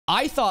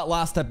I thought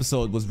last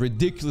episode was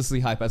ridiculously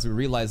hype as we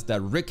realized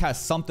that Rick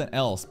has something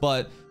else.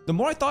 But the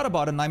more I thought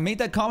about it, and I made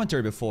that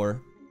commentary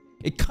before,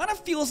 it kind of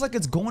feels like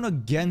it's going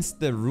against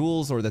the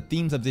rules or the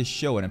themes of this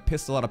show, and it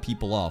pissed a lot of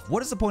people off.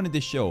 What is the point of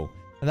this show?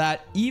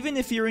 That even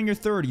if you're in your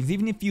 30s,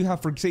 even if you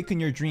have forsaken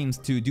your dreams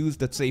to do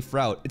the safe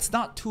route, it's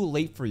not too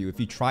late for you if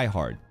you try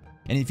hard.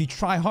 And if you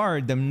try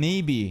hard, then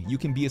maybe you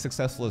can be as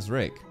successful as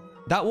Rick.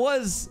 That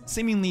was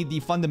seemingly the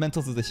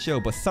fundamentals of the show,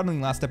 but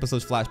suddenly last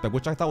episode's flashback,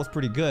 which I thought was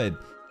pretty good,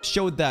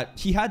 showed that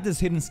he had this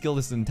hidden skill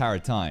this entire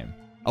time.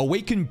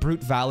 Awakened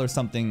brute valor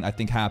something I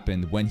think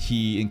happened when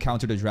he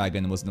encountered a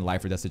dragon and was in a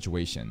life or death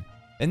situation.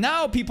 And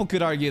now people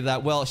could argue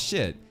that, well,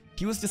 shit,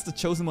 he was just the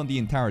chosen one the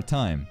entire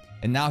time,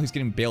 and now he's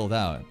getting bailed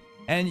out.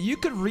 And you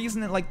could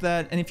reason it like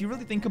that, and if you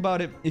really think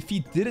about it, if he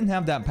didn't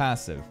have that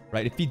passive,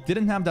 right? If he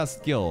didn't have that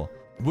skill,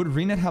 would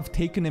Renet have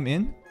taken him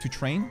in to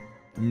train?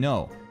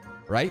 No,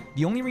 right?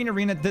 The only reason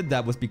Renet did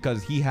that was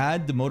because he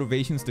had the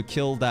motivations to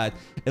kill that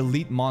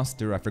elite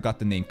monster, I forgot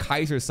the name,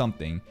 Kaiser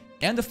something,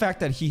 and the fact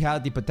that he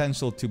had the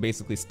potential to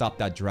basically stop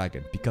that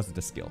dragon because of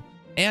the skill.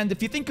 And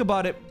if you think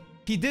about it,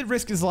 he did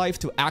risk his life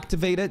to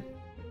activate it,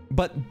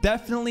 but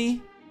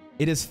definitely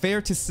it is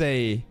fair to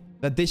say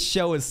that this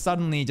show is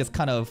suddenly just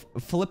kind of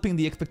flipping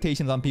the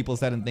expectations on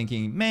people's head and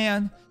thinking,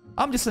 man,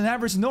 I'm just an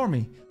average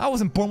normie. I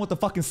wasn't born with a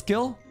fucking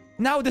skill.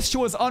 Now this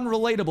show is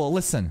unrelatable.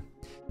 Listen,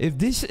 if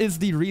this is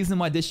the reason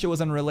why this show is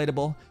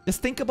unrelatable,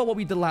 just think about what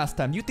we did last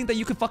time. You think that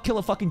you could kill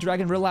a fucking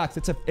dragon? Relax.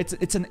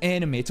 It's an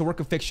anime. It's a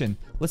work of fiction.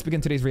 Let's begin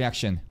today's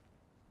reaction.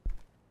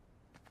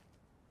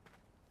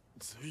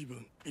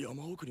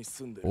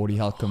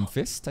 Orihhalcom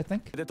Fist, I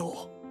think.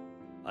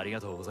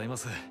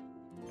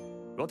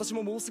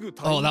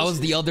 Oh, that was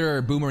the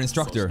other boomer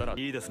instructor.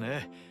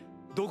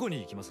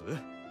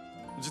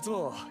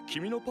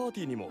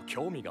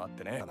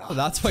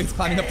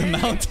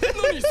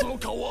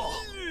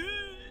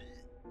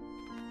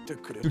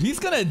 Dude, he's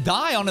gonna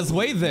die on his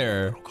way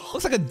there.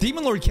 Looks like a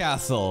Demon Lord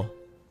castle.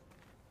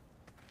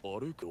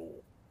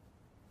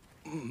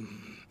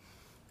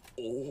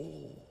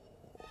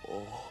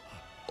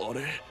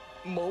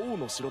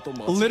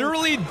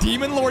 Literally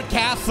Demon Lord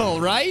castle,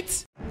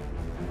 right?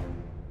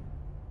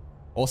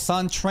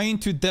 Ossan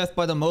trained to death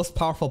by the most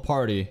powerful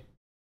party.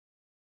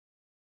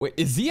 Wait,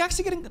 is he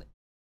actually getting...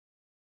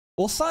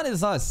 Ossan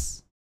is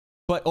us.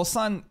 But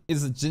Ossan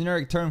is a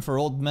generic term for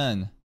old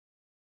men.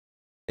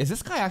 Is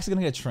this guy actually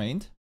gonna get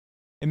trained?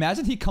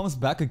 Imagine he comes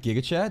back a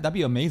Giga Chat. That'd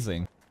be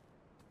amazing.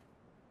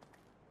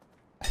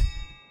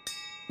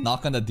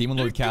 Knock on the Demon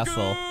Lord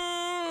castle.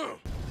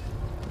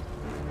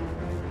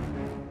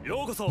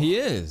 He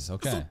is,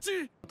 okay.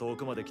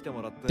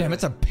 Damn,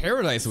 it's a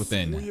paradise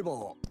within.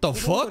 What the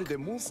fuck?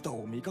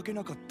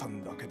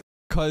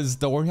 Because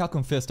the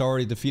Orihhalcom Fist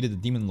already defeated the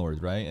Demon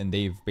Lord, right? And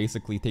they've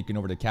basically taken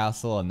over the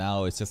castle, and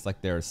now it's just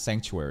like their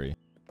sanctuary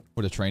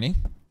for the training.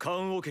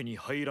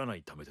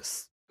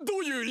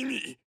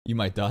 You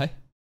might die.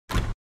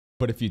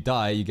 But if you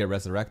die, you get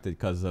resurrected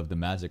because of the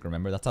magic,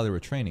 remember? That's how they were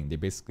training. They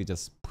basically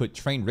just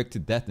trained Rick to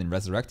death and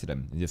resurrected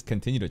him. And just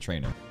continue to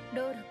train him.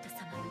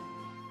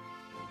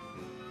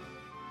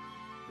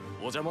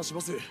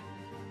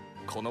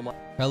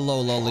 Hello,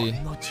 Lolly.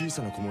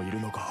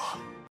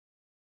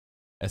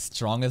 As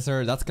strong as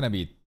her? That's gonna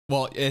be...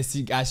 Well, as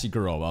she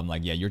grew up, I'm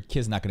like, yeah, your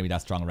kid's not gonna be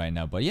that strong right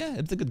now. But yeah,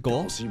 it's a good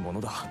goal. Jesus!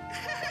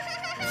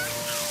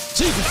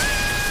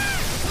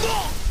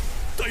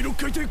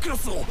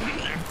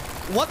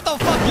 What the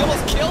fuck? You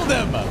almost killed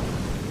him!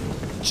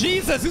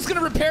 Jesus, who's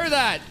gonna repair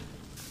that?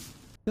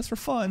 Just for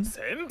fun.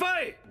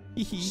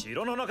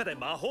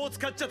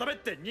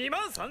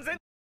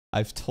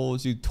 I've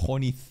told you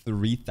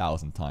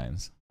 23,000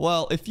 times.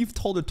 Well, if you've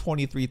told her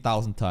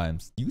 23,000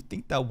 times, do you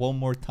think that one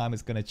more time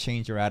is gonna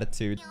change your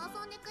attitude?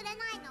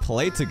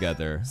 Play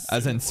together,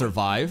 as in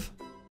survive?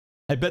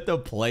 I bet the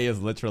play is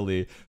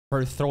literally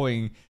her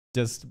throwing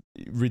just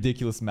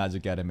ridiculous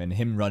magic at him and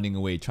him running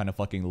away trying to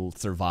fucking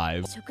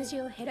survive.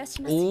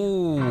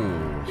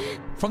 Ooh,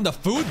 from the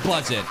food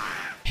budget.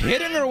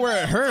 Hitting her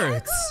where it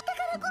hurts.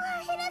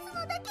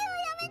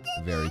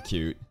 Very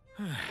cute.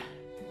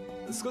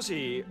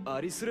 He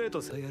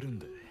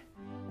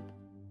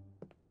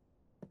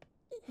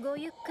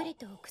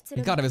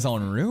got his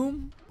own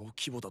room?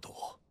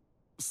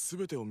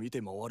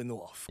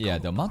 Yeah,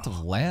 the amount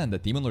of land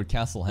that Demon Lord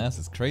Castle has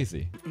is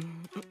crazy.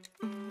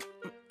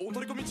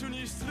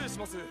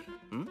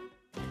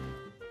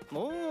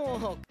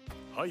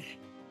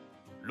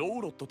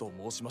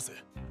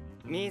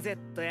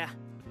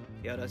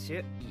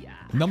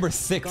 Number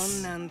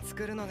 6.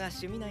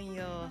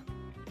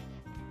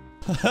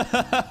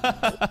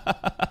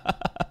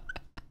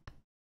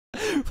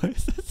 What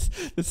is this?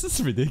 This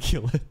is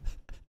ridiculous.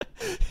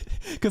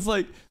 Cause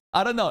like,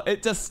 I don't know,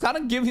 it just kind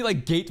of gives me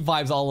like Gate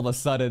vibes all of a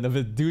sudden of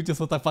a dude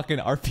just with a fucking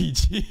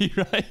RPG,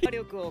 right?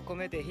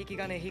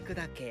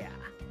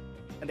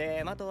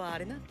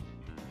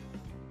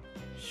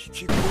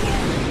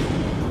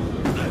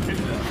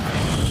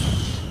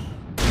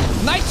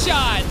 Nice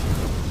shot!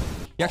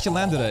 He actually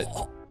landed it.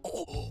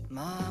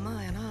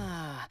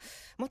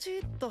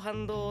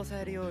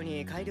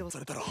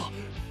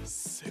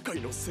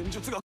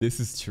 This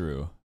is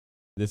true.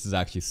 This is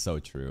actually so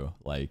true.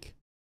 Like,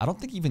 I don't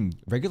think even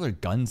regular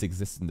guns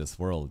exist in this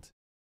world.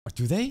 Or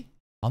do they?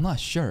 I'm not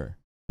sure.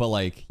 But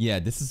like, yeah,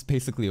 this is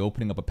basically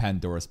opening up a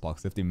Pandora's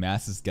box. If the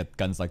masses get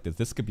guns like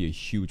this could be a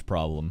huge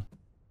problem.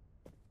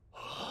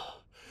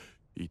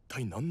 It's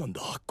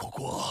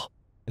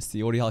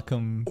the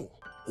Orihalkum.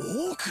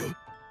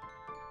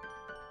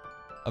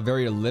 A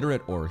very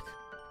illiterate orc.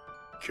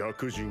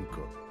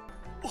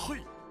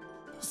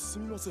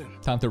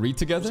 Time to read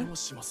together?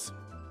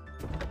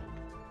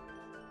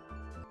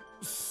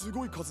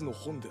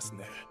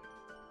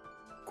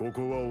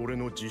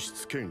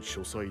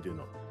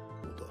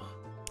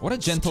 What a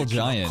gentle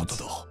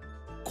giant.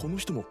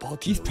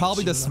 He's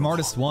probably the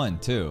smartest one,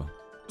 too.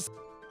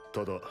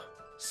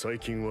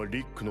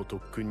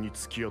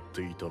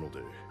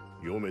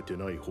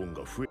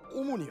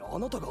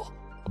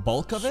 A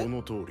bulk of it?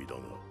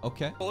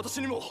 Okay.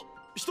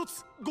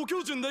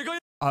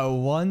 I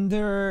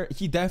wonder...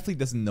 He definitely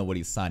doesn't know what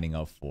he's signing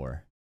up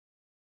for.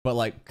 But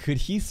like, could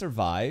he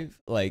survive?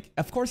 Like,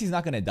 of course he's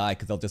not gonna die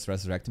because they'll just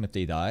resurrect him if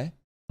they die.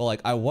 But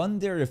like, I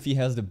wonder if he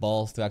has the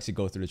balls to actually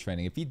go through the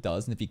training. If he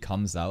does, and if he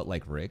comes out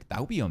like Rick, that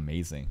would be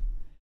amazing.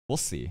 We'll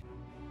see.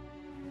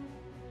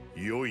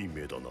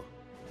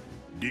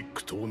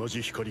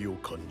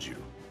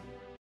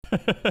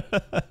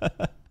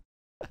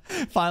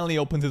 Finally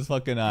opens his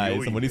fucking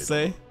eyes. And what do you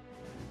say?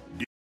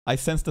 I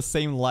sense the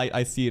same light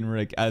I see in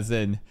Rick, as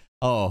in,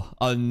 oh,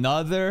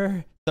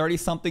 another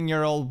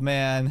 30-something-year-old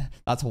man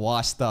that's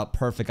washed up.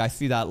 Perfect. I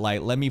see that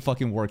light. Let me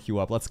fucking work you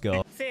up. Let's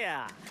go.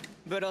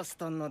 Good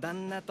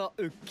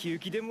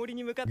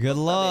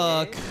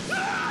luck.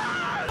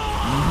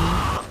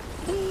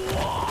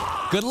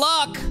 Good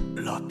luck.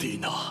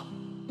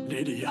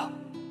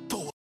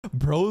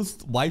 Bro's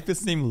wife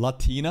is named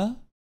Latina?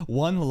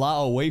 One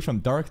la away from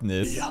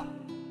darkness.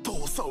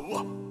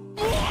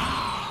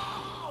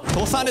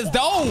 Ossan is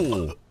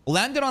dope!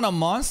 Landed on a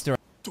monster.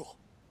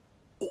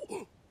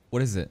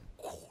 What is it?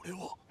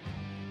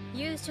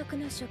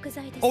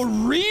 Oh,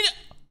 read!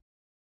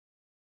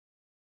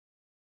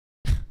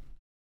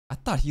 I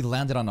thought he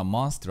landed on a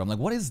monster. I'm like,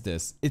 what is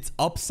this? It's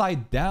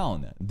upside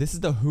down. This is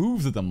the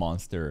hooves of the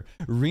monster.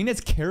 Rina's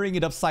carrying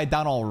it upside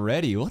down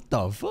already. What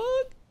the fuck?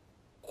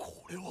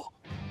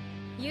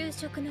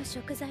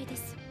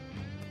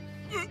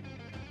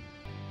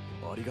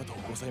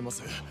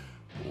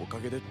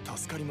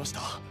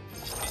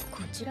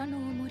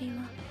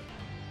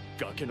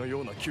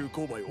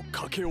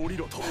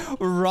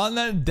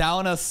 Run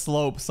down a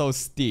slope so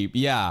steep.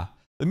 Yeah.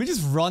 Let me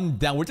just run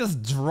down. We're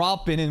just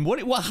dropping in. What?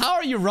 How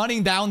are you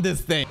running down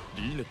this thing?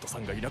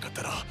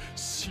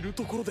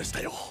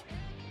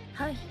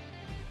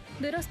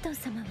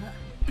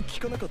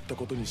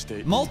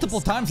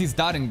 Multiple times he's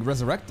died and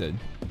resurrected.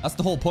 That's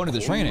the whole point of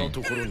the training.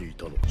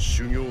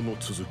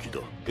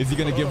 Is he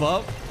gonna give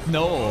up?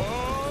 No.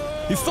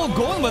 He's still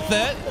going with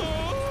it.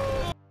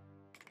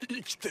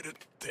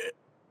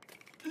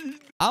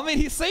 I mean,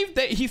 he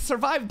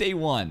survived day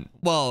one.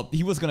 Well,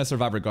 he was gonna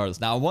survive regardless.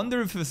 Now, I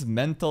wonder if his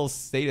mental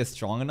state is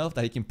strong enough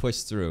that he can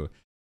push through.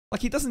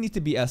 Like, he doesn't need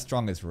to be as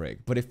strong as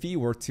Rick, but if he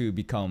were to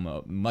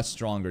become much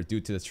stronger due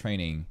to the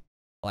training,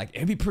 like,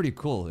 it'd be pretty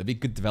cool. It'd be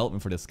good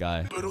development for this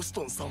guy.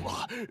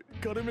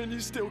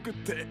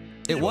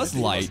 It was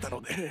light,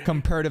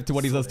 comparative to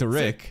what he does to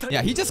Rick.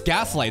 Yeah, he just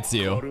gaslights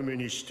you.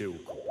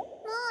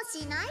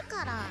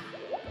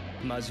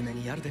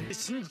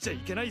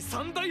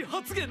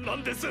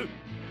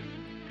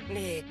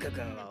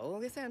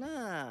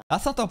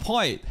 That's not the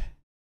point.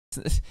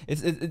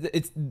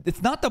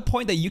 It's not the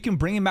point that you can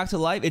bring him back to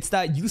life. It's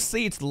that you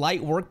say it's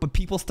light work, but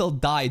people still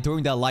die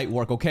during that light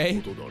work,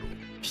 okay?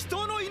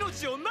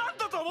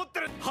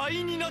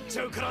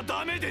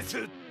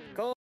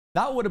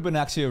 That would have been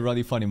actually a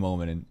really funny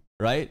moment,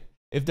 right?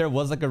 If there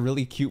was like a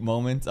really cute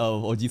moment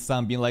of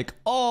Oji-san being like,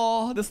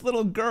 oh, this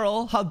little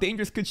girl, how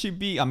dangerous could she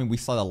be? I mean, we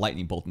saw the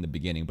lightning bolt in the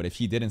beginning, but if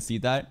she didn't see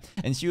that,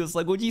 and she was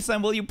like,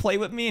 Oji-san, will you play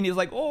with me? And he's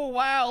like, oh,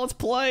 wow, let's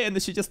play. And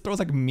then she just throws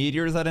like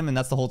meteors at him, and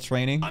that's the whole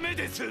training.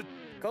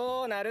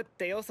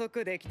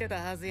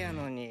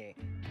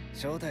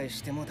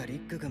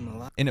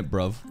 Innit,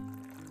 bruv.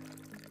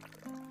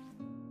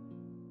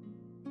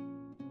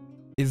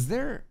 Is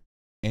there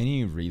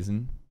any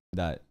reason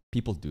that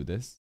people do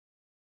this?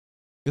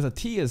 Because the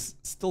tea is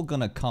still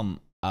gonna come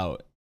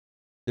out.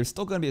 There's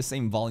still gonna be the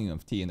same volume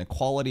of tea, and the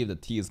quality of the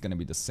tea is gonna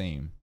be the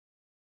same.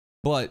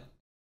 But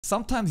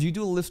sometimes you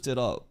do lift it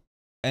up.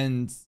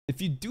 And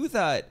if you do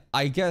that,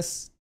 I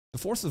guess the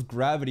force of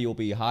gravity will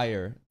be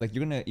higher. Like,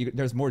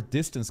 there's more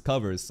distance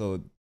covered,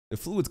 so the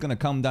fluid's gonna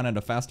come down at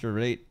a faster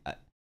rate. I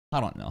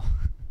don't know.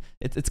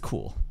 It's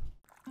cool.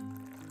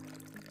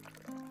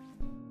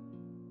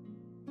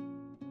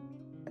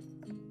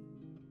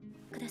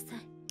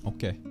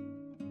 Okay.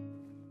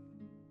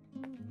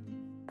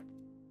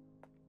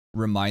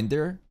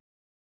 Reminder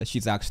that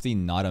she's actually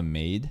not a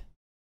maid,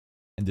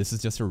 and this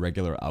is just her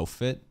regular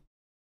outfit,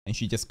 and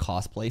she just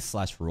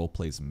cosplays /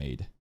 roleplays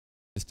maid.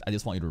 I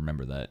just want you to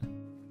remember that.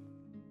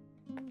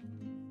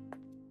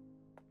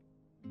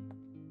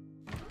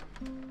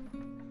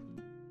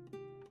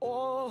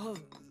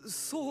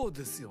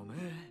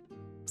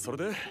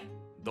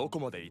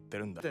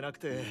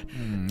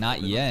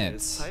 Not yet.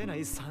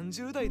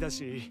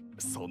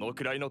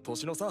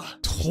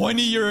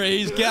 20-year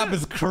age gap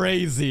is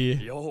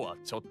crazy.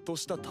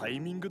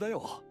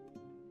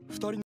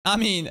 I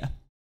mean,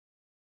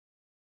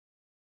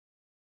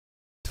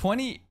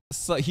 20,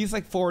 so he's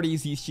like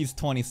 40s, she's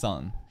 20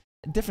 something.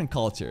 Different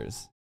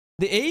cultures.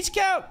 The age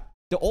gap,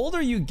 the older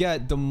you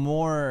get, the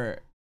more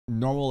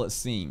normal it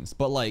seems.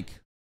 But like,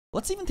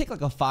 let's even take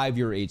like a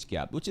 5-year age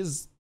gap, which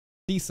is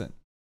decent.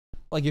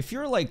 Like if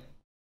you're like,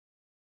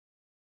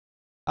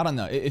 I don't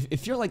know,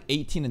 if you're like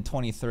 18 and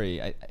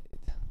 23,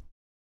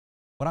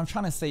 what I'm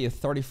trying to say is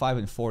 35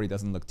 and 40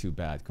 doesn't look too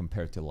bad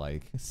compared to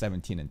like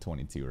 17 and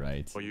 22,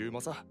 right?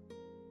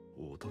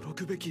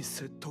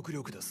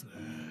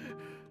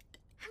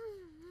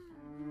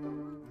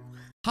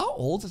 How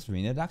old is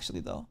Rened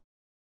actually though?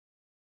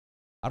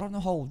 I don't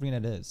know how old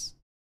Rened is.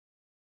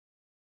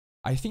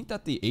 I think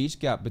that the age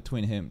gap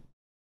between him,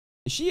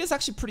 she is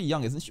actually pretty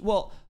young, isn't she?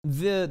 Well,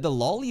 the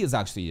lolly is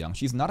actually young.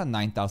 She's not a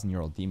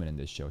 9,000-year-old demon in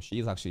this show. She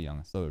is actually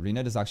young. So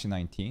Rened is actually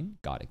 19.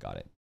 Got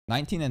it.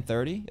 19 and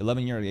 30,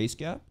 11-year age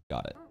gap.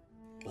 Got it.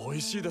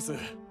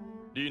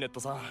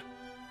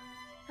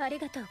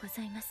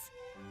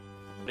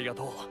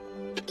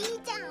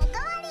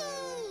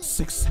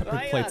 6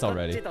 separate plates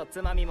already.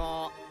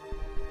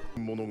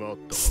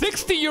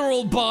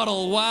 60-year-old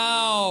bottle.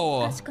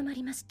 Wow.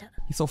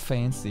 He's so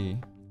fancy.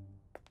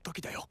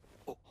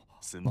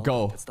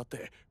 Go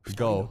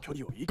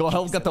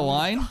help get the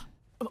wine.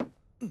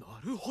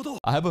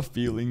 I have a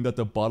feeling that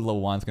the bottle of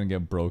wine's gonna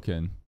get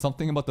broken.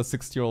 Something about the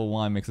 60-year-old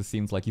wine makes it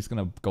seem like he's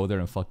gonna go there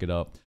and fuck it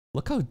up.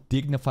 Look how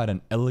dignified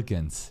and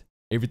elegant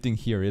everything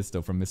here is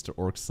though from Mr.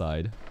 Orc's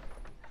side.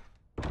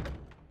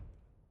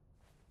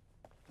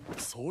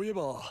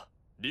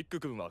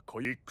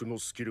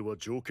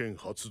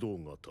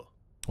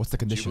 What's the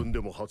condition?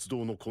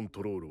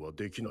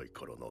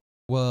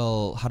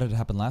 Well, how did it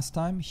happen last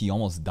time? He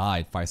almost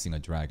died fighting a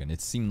dragon. It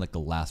seemed like a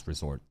last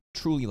resort.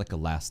 Truly like a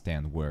last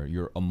stand where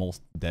you're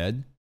almost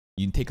dead.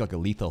 You take like a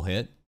lethal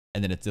hit,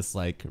 and then it's just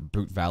like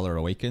brute valor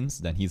awakens.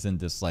 Then he's in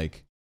this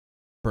like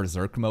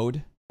berserk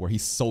mode where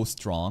he's so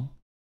strong.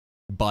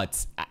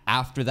 But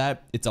after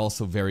that, it's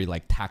also very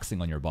like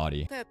taxing on your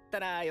body.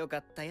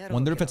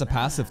 Wonder if it's a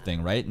passive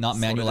thing, right? Not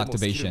manual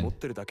activation.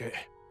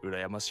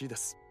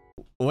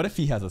 What if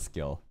he has a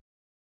skill?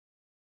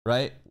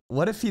 Right?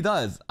 What if he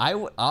does?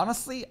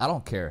 Honestly, I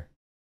don't care.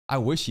 I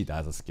wish he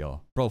has a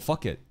skill. Bro,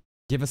 fuck it.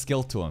 Give a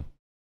skill to him.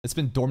 It's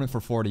been dormant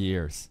for 40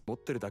 years.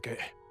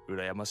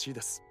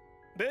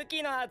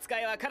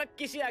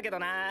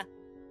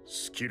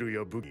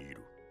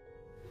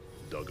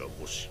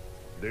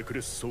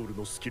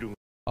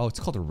 Oh, it's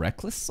called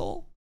Reckless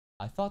Soul?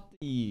 I thought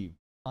the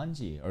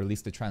kanji, or at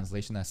least the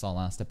translation I saw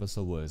last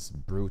episode was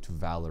Brute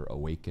Valor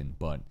Awakened,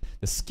 but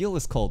the skill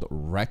is called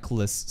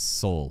Reckless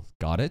Soul.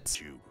 Got it?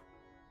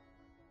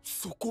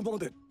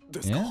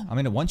 Yeah, I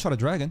mean, it one-shot a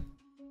dragon.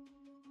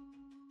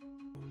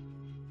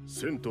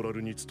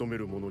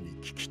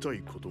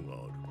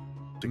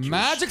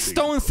 Magic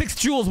Stone 6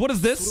 jewels, what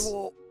is this?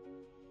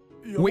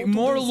 Wait,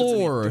 more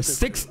lore,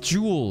 6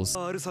 jewels.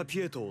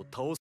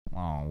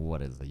 Oh,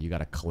 what is it? You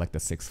gotta collect the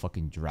 6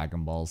 fucking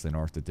Dragon Balls in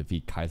order to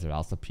defeat Kaiser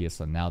Alsapius,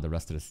 so now the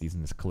rest of the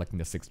season is collecting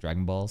the 6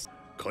 Dragon Balls?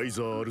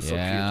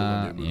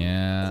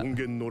 Yeah.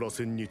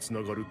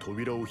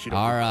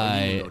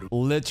 Alright,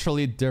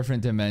 literally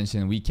different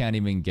dimension. We can't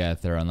even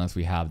get there unless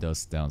we have those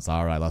stones.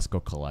 Alright, let's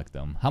go collect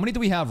them. How many do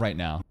we have right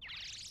now?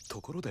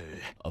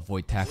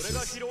 Avoid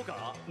taxes.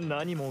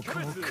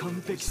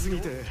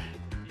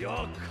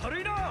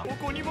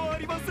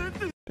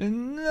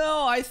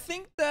 No, I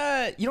think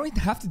that you don't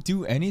have to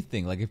do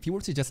anything. Like, if you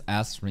were to just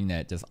ask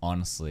Ringnet just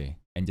honestly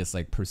and just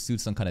like pursue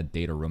some kind of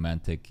date or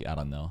romantic, I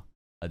don't know,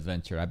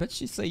 adventure, I bet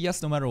she'd say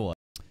yes no matter what.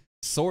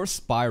 Source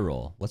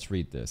Spiral. Let's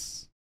read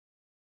this.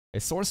 A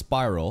Source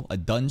Spiral, a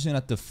dungeon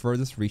at the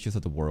furthest reaches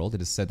of the world.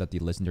 It is said that the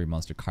legendary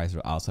monster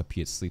Kaiser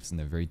Alsapiet sleeps in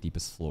the very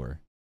deepest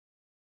floor.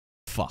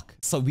 Fuck.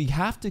 So we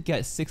have to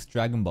get 6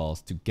 Dragon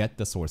Balls to get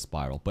the Source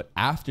Spiral, but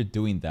after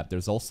doing that,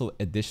 there's also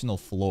additional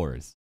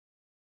floors.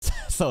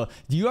 So,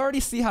 do you already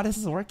see how this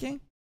is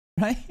working?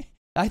 Right?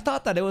 I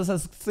thought that it was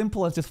as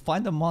simple as just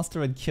find the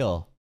monster and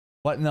kill.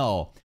 But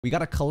no, we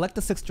gotta collect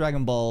the 6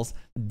 Dragon Balls,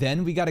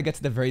 then we gotta get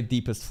to the very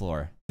deepest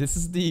floor. This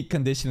is the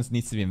conditions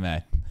needs to be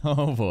met.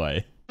 Oh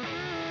boy.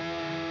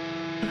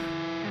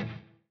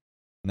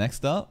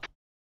 Next up,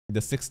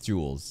 the 6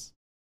 jewels.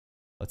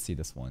 Let's see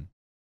this one.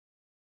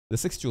 The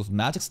 6 jewels,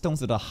 magic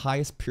stones of the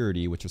highest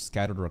purity, which are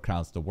scattered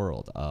around the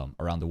world.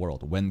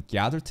 When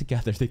gathered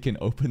together, they can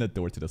open a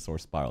door to the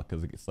Source Spiral.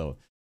 So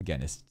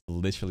again, it's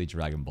literally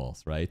Dragon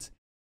Balls, right?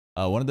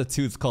 One of the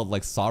 2 is called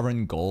like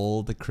Sovereign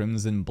Gold, the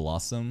Crimson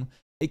Blossom.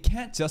 It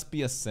can't just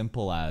be as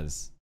simple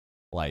as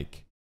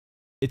like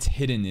it's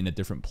hidden in a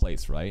different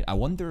place, right? I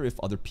wonder if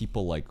other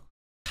people like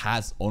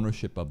has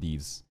ownership of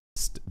these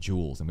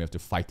jewels and we have to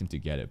fight them to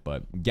get it.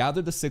 But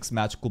gather the 6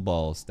 magical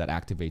balls that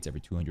activates every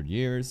 200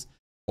 years.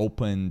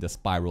 open the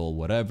spiral,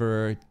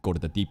 whatever, go to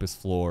the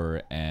deepest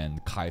floor,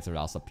 and Kaiser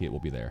Alpha Pit will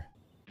be there.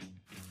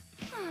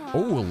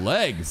 Oh,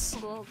 legs!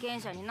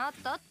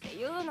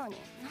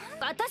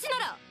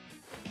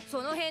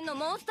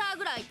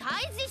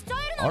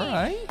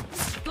 Alright.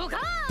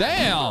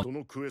 Damn!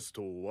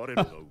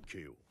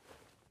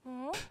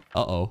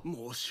 Uh-oh.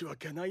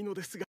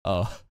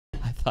 Oh,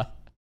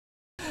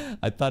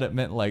 I thought it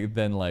meant like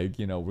then like,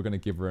 you know, we're gonna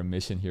give her a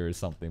mission here or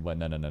something, but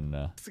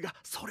no.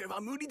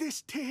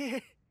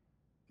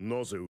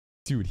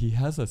 Dude, he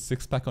has a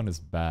six-pack on his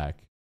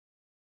back.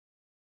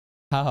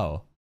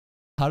 How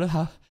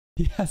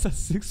he has a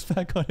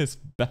six-pack on his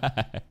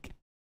back?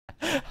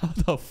 How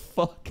the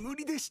fuck?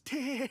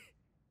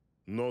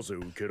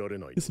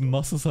 His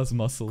muscles has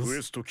muscles.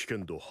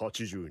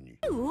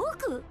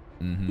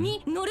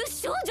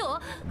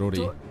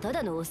 Rory.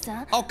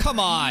 Oh, come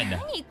on!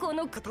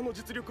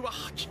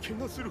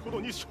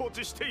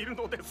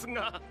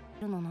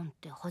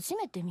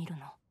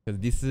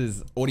 This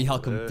is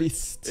Orihakun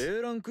Beast.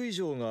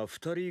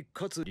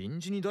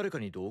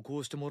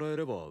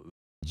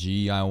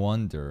 Gee, I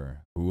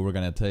wonder who we're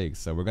gonna take.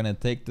 So we're gonna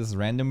take this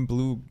random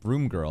blue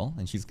room girl,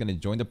 and she's gonna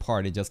join the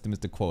party just to miss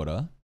the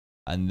quota.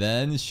 And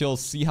then she'll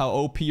see how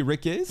OP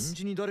Rick is.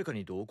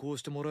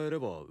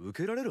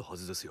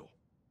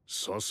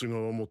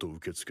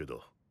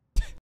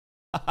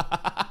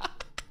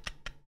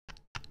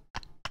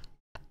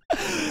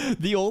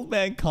 The old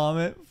man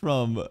comment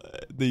from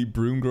the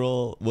broom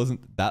girl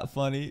wasn't that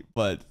funny,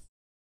 but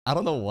I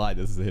don't know why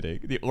this is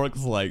hitting. The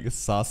orc's like,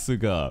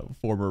 Sasuga,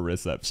 former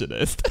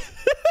receptionist.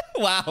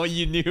 Wow,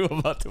 you knew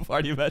about the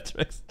party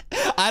metrics.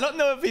 I don't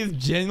know if he's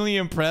genuinely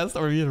impressed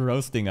or if he's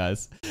roasting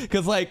us.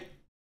 Because like,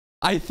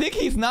 I think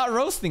he's not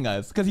roasting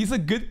us because he's a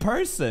good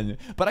person.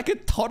 But I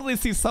could totally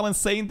see someone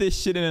saying this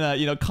shit in a,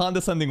 you know,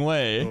 condescending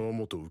way.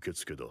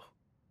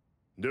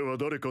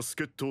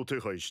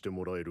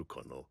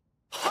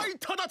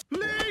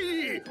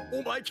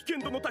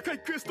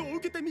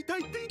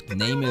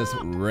 Name is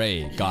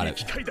Ray. Got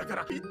it.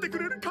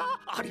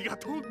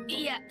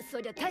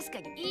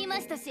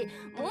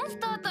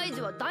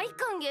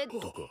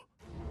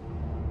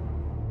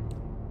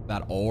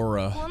 That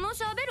aura.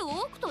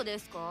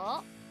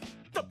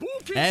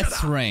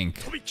 S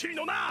rank.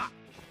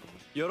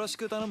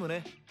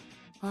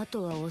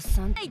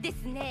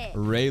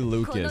 Ray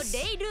Lucas.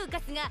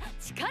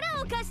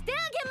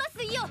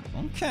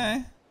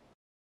 Okay.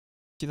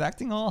 She's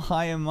acting all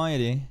high and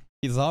mighty.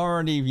 He's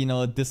already, you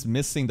know,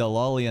 dismissing the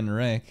Lolly and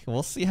Rick.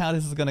 We'll see how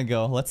this is gonna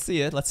go. Let's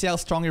see it. Let's see how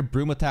strong your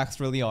broom attacks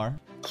really are.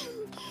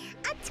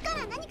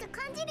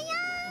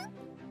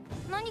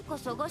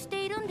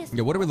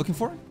 Yeah, what are we looking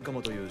for?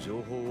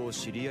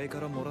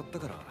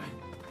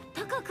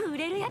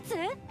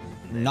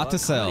 Not to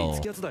sell.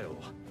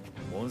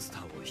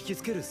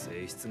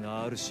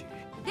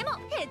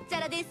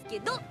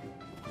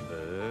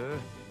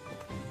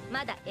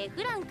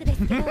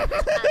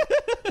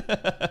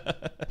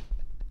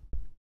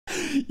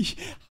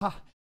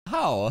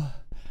 How?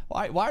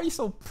 Why are you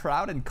so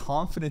proud and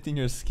confident in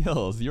your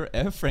skills? You're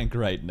F rank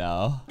right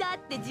now.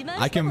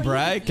 I can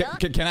brag.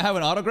 Can I have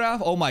an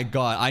autograph? Oh my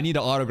god, I need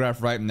an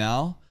autograph right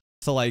now.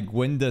 So like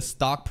when the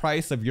stock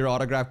price of your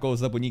autograph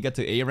goes up, when you get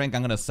to A rank,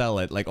 I'm gonna sell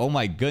it. Like, oh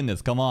my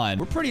goodness, come on.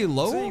 We're pretty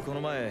low.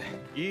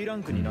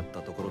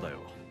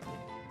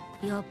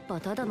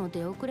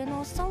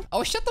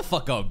 Oh, shut the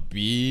fuck up,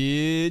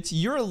 bitch.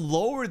 You're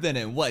lower than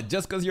it. What,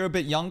 just because you're a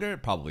bit younger?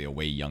 Probably a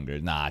way younger.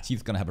 Nah,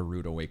 she's gonna have a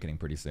rude awakening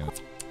pretty soon.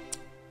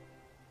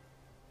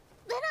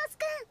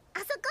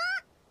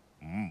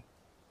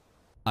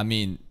 I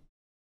mean...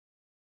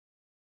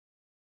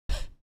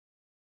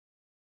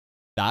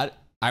 that...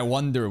 I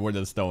wonder where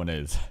the stone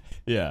is.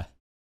 Yeah.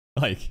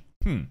 Like,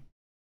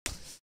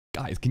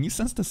 Guys, can you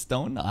sense the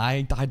stone?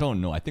 I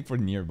don't know. I think we're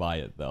nearby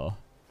it, though.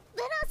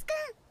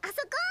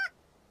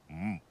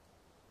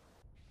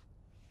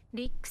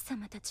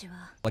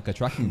 Like a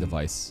tracking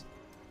device.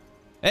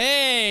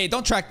 Hey,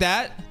 don't track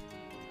that.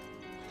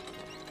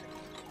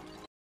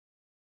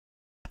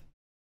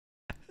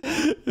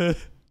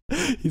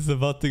 He's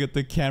about to get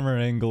the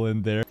camera angle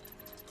in there.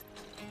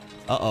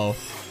 Uh-oh.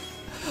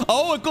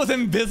 Oh, it goes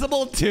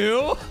invisible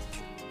too?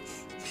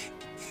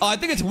 Oh, I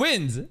think it's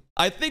wind.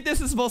 I think this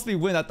is supposed to be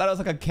wind. I thought it was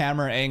like a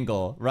camera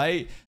angle,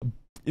 right?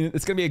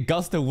 It's gonna be a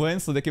gust of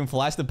wind so they can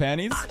flash the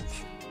panties.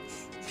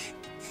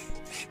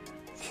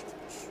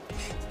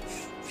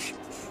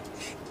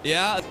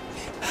 Yeah.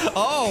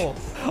 Oh.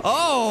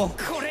 Oh.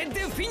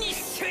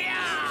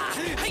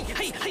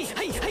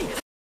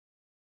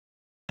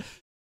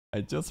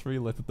 I just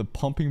realized that the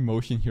pumping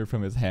motion here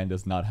from his hand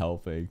is not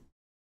helping.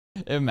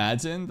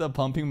 Imagine the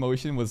pumping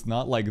motion was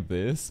not like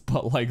this,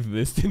 but like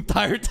this the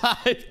entire time,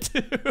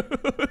 dude.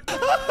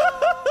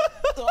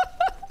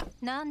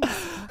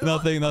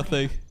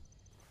 Nothing.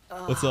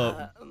 What's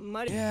up?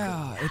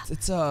 Yeah,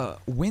 it's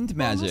wind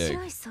magic.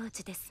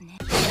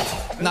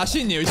 Nah,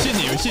 she knew.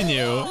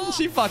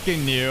 She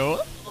fucking knew.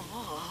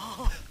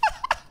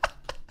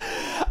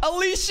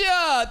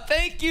 Alicia,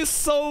 thank you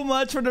so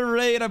much for the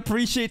raid. I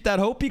appreciate that.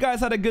 Hope you guys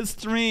had a good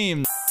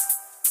stream.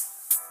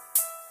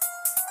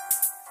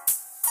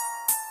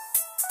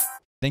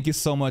 Thank you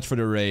so much for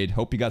the raid.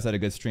 Hope you guys had a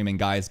good stream. And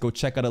guys, go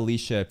check out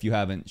Alicia if you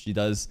haven't. She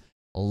does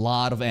a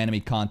lot of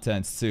anime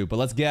content too. But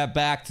let's get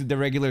back to the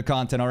regular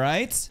content,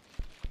 alright?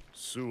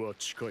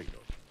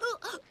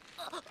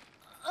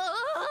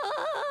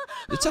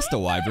 It's just a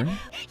wyvern.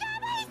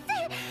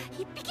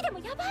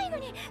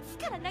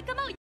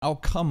 Oh,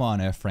 come on,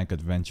 F rank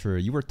adventurer.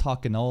 You were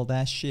talking all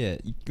that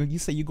shit. You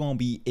say you're gonna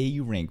be A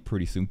rank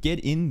pretty soon.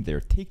 Get in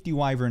there. Take the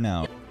wyvern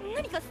out.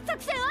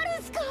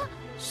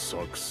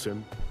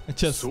 It's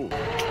just... Oh.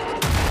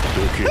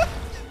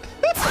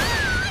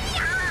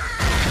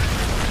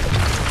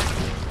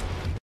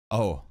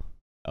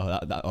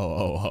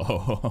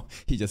 Oh.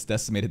 He just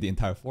decimated the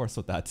entire force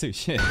with that too.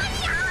 Shit.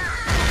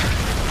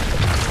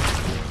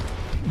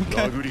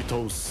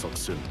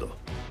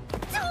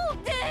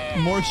 Okay.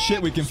 More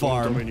shit we can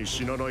farm.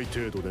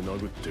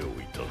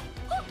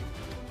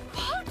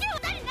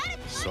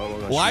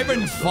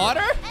 Wyvern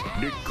fodder?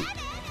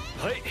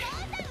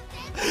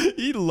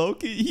 He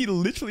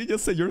literally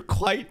just said, you're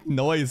quite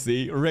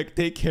noisy. Rick,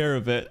 take care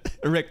of it.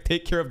 Rick,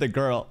 take care of the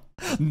girl.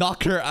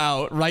 Knock her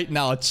out right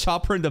now.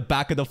 Chop her in the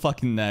back of the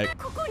fucking neck.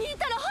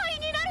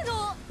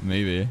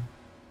 Maybe.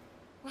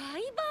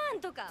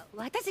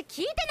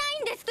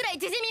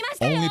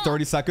 Only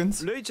 30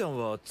 seconds?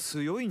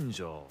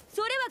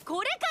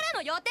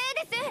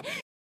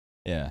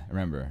 Yeah,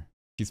 remember.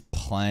 She's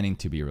planning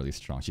to be really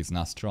strong. She's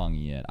not strong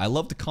yet. I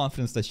love the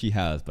confidence that she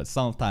has, but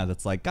sometimes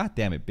it's like, God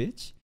damn it,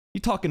 bitch. You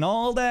talking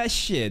all that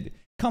shit.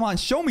 Come on,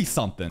 show me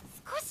something.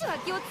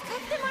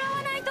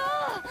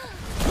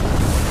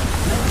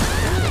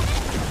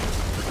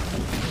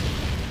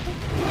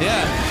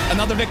 Yeah,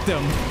 another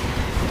victim.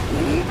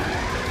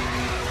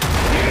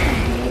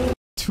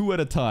 2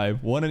 at a time.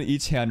 1 in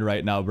each hand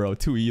right now, bro.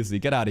 Too easy.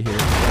 Get out of here.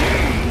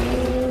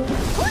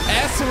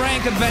 S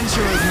rank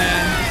adventurers,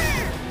 man.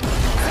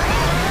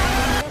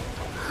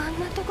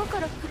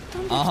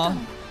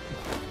 Oh.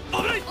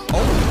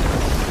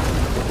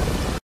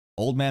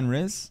 Old man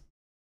Riz?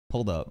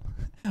 Hold up.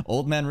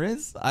 Old man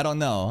Riz? I don't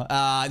know.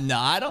 No,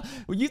 I don't.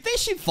 You think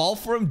she'd fall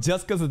for him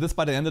just because of this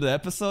by the end of the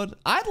episode?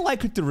 I'd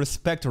like her to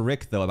respect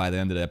Rick, though, by the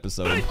end of the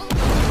episode.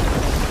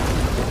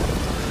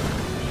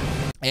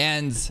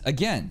 And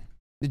again,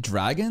 the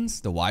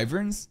dragons, the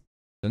wyverns,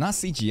 they're not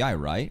CGI,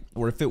 right?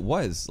 Or if it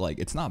was, like,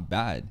 it's not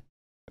bad.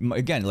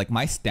 Again, like,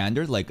 my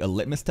standard, like, a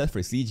litmus test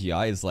for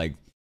CGI is like,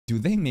 do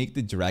they make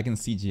the dragon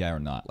CGI or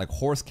not? Like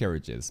horse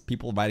carriages,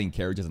 people riding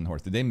carriages and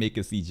horse, do they make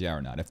it CGI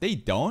or not? If they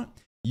don't,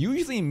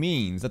 usually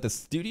means that the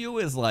studio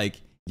is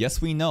like,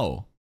 yes, we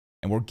know,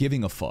 and we're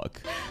giving a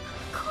fuck.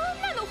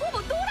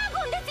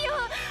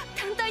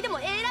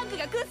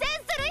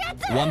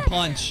 One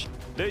punch.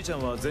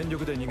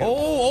 Oh,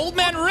 old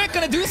man Rick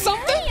gonna do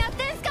something?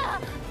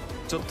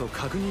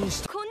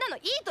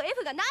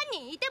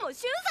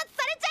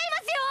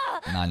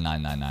 Nah.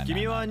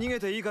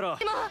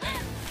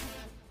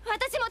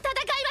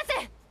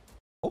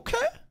 Okay.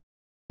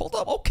 Hold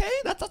up, okay.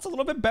 That's a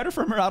little bit better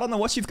from her. I don't know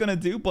what she's gonna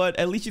do, but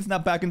at least she's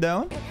not backing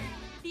down.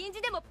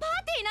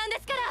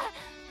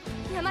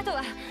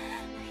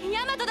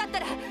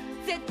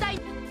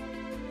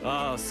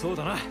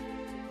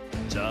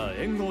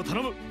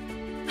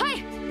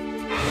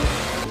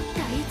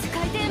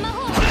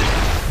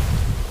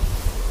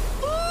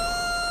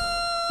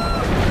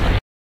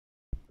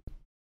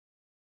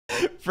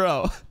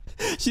 Bro,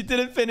 she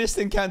didn't finish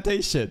the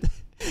incantation.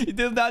 You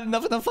did not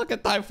enough fucking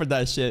time for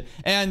that shit.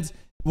 And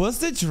was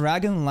the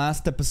dragon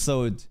last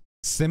episode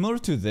similar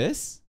to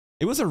this?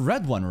 It was a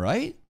red one,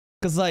 right?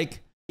 Because,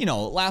 like, you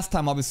know, last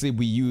time obviously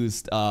we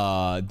used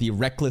the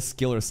reckless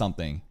skill or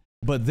something.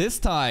 But this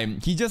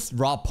time, he just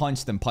raw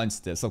punched and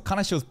punched it. So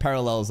kind of shows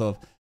parallels of,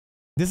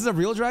 this is a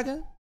real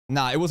dragon?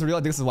 Nah, it was a real,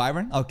 this is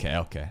wyvern?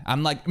 Okay.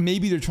 I'm like,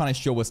 maybe they're trying to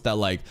show us that,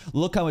 like,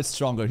 look how much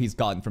stronger he's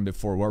gotten from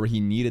before, where he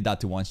needed that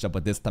to one-shot,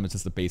 but this time it's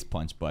just a base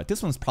punch. But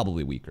this one's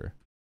probably weaker.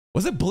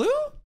 Was it blue?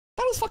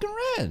 That was fucking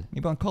red.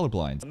 Maybe I'm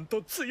colorblind.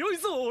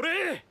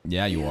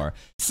 Yeah, you are.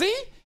 See?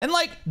 And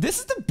like, this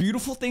is the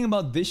beautiful thing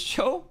about this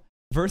show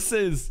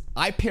versus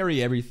I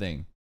parry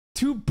everything.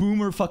 2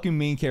 boomer fucking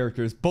main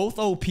characters, both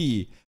OP,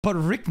 but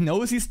Rick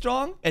knows he's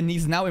strong and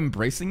he's now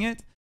embracing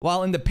it.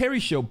 While in the parry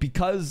show,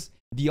 because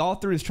the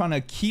author is trying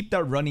to keep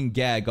that running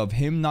gag of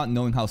him not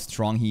knowing how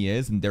strong he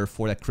is, and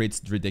therefore that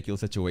creates ridiculous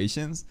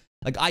situations.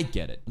 Like, I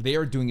get it. They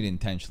are doing it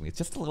intentionally. It's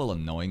just a little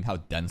annoying how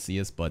dense he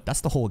is, but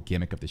that's the whole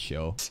gimmick of the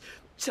show.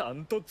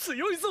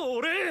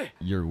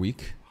 You're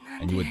weak,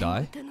 and you would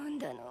die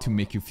to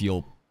make you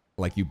feel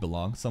like you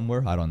belong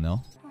somewhere? I don't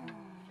know.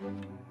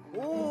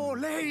 Oh,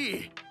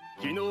 Lei!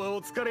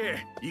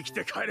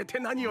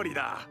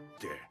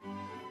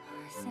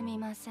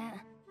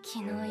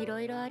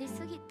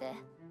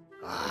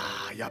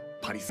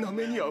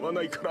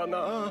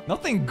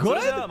 Nothing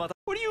good?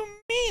 What do you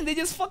mean? They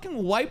just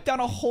fucking wiped out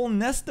a whole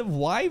nest of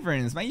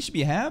wyverns. Man, you should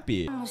be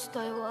happy.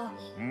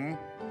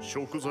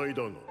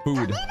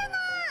 Food.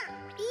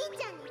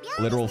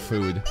 Literal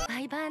food.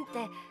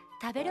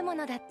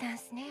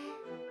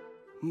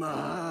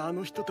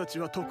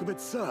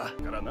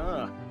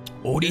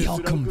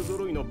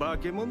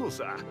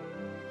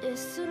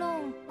 S ラ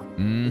ンク。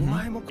お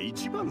前も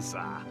一番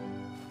さ。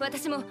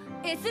私も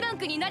S ラン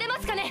クになれま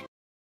すかね。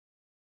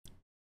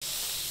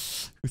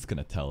 Who's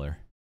gonna tell her?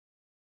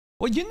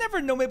 Well, you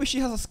never know. Maybe she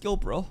has a skill,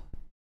 bro.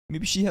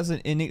 Maybe she has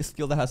an innate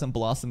skill that hasn't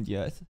blossomed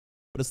yet.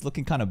 But it's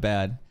looking kind of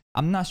bad.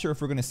 I'm not sure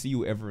if we're gonna see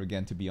you ever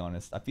again, to be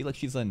honest. I feel like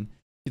she's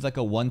like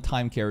a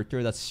one-time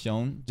character that's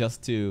shown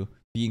just to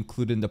be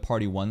included in the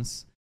party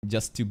once,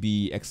 just to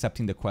be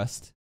accepting the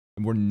quest.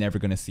 And we're never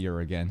gonna see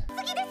her again.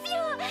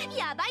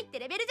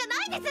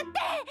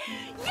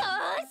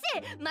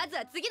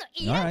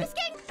 Alright.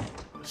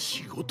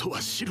 She's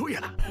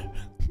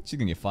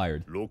gonna get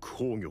fired.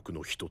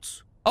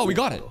 Oh, we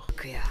got it!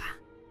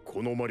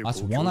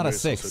 That's 1 out of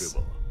 6.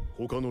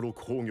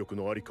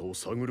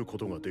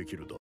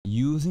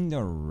 Using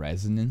the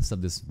resonance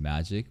of this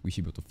magic, we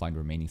should be able to find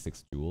remaining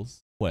 6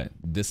 jewels. What?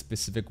 This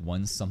specific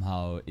one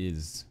somehow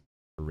is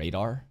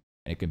radar?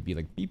 And it could be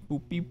like beep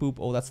boop beep boop.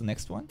 Oh, that's the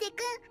next one?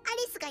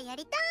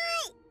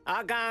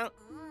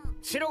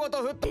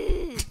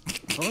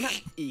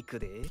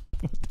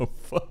 What the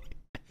fuck?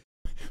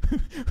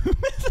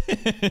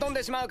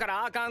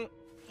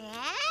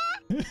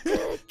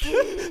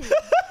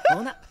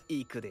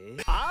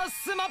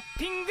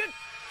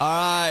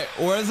 Alright,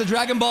 where's the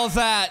Dragon Balls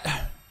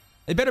at?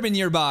 It better be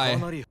nearby.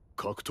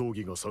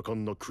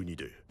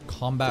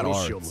 Combat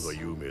arts.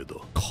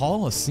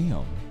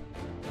 Colosseum.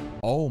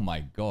 Oh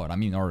my god. I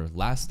mean, our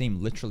last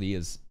name literally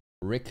is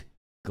Rick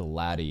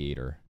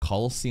Gladiator.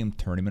 Colosseum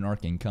tournament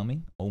arc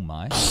incoming? Oh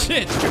my.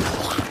 Shit!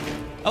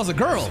 That was a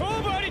girl!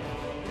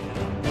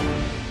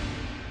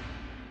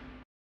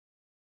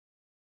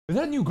 Is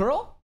that a new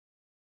girl?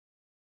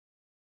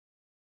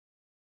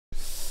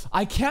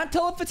 I can't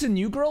tell if it's a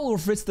new girl or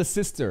if it's the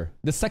sister,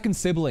 the second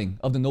sibling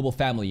of the noble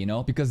family, you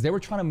know? Because they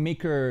were trying to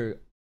make her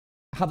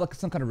have like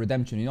some kind of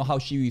redemption. You know how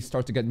she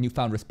starts to get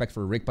newfound respect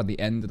for Rick by the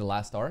end of the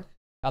last arc?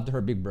 After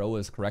her big bro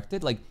is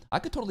corrected? Like, I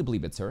could totally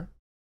believe it's her.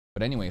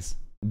 But anyways,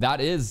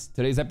 that is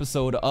today's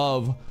episode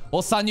of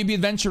Ossan Newbie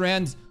Adventure.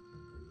 And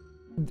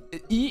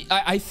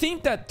I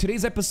think that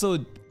today's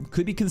episode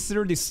could be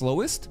considered the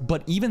slowest,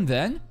 but even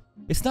then,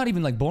 it's not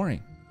even like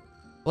boring.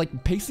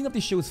 Like, pacing of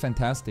the show is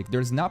fantastic.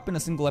 There's not been a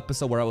single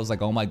episode where I was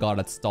like, oh my god,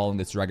 it's stalling,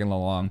 it's dragging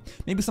along.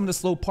 Maybe some of the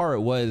slow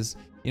part was,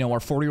 you know, our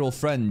 40-year-old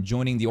friend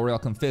joining the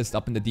Orichalcum Fist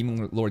up in the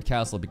Demon Lord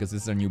Castle because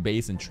this is our new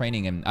base and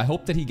training, and I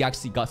hope that he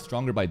actually got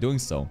stronger by doing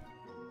so.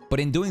 But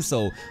in doing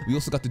so, we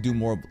also got to do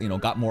more, you know,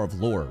 got more of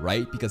lore,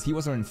 right? Because he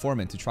was our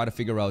informant to try to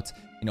figure out,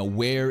 you know,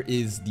 where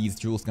is these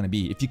jewels gonna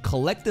be. If you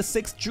collect the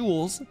 6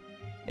 jewels,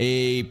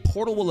 a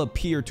portal will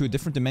appear to a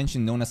different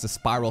dimension known as the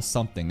Spiral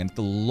Something, and at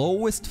the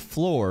lowest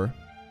floor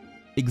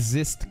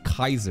exists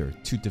Kaiser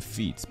to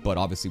defeat, but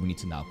obviously we need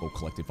to now go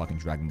collect the fucking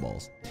Dragon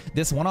Balls.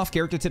 This one-off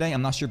character today,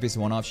 I'm not sure if it's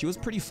one-off. She was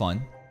pretty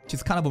fun.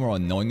 She's kind of more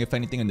annoying, if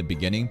anything, in the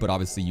beginning, but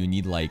obviously you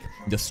need, like,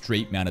 the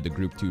straight man of the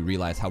group to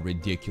realize how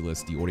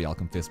ridiculous the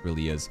Orichalcum Fist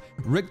really is.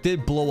 Rick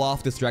did blow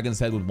off this dragon's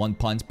head with 1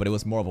 punch, but it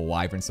was more of a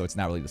wyvern, so it's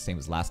not really the same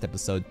as last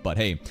episode. But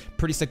hey,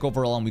 pretty sick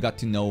overall, and we got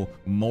to know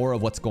more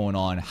of what's going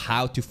on,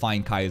 how to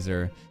find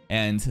Kaiser.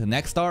 And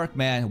next arc,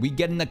 man, we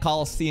get in the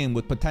Colosseum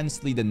with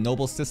potentially the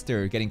noble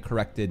sister getting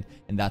corrected,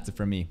 and that's it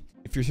for me.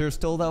 If you're here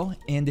still, though,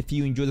 and if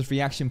you enjoyed this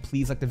reaction,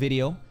 please like the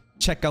video.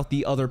 Check out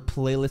the other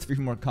playlist for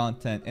more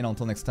content, and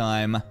until next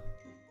time,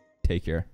 take care.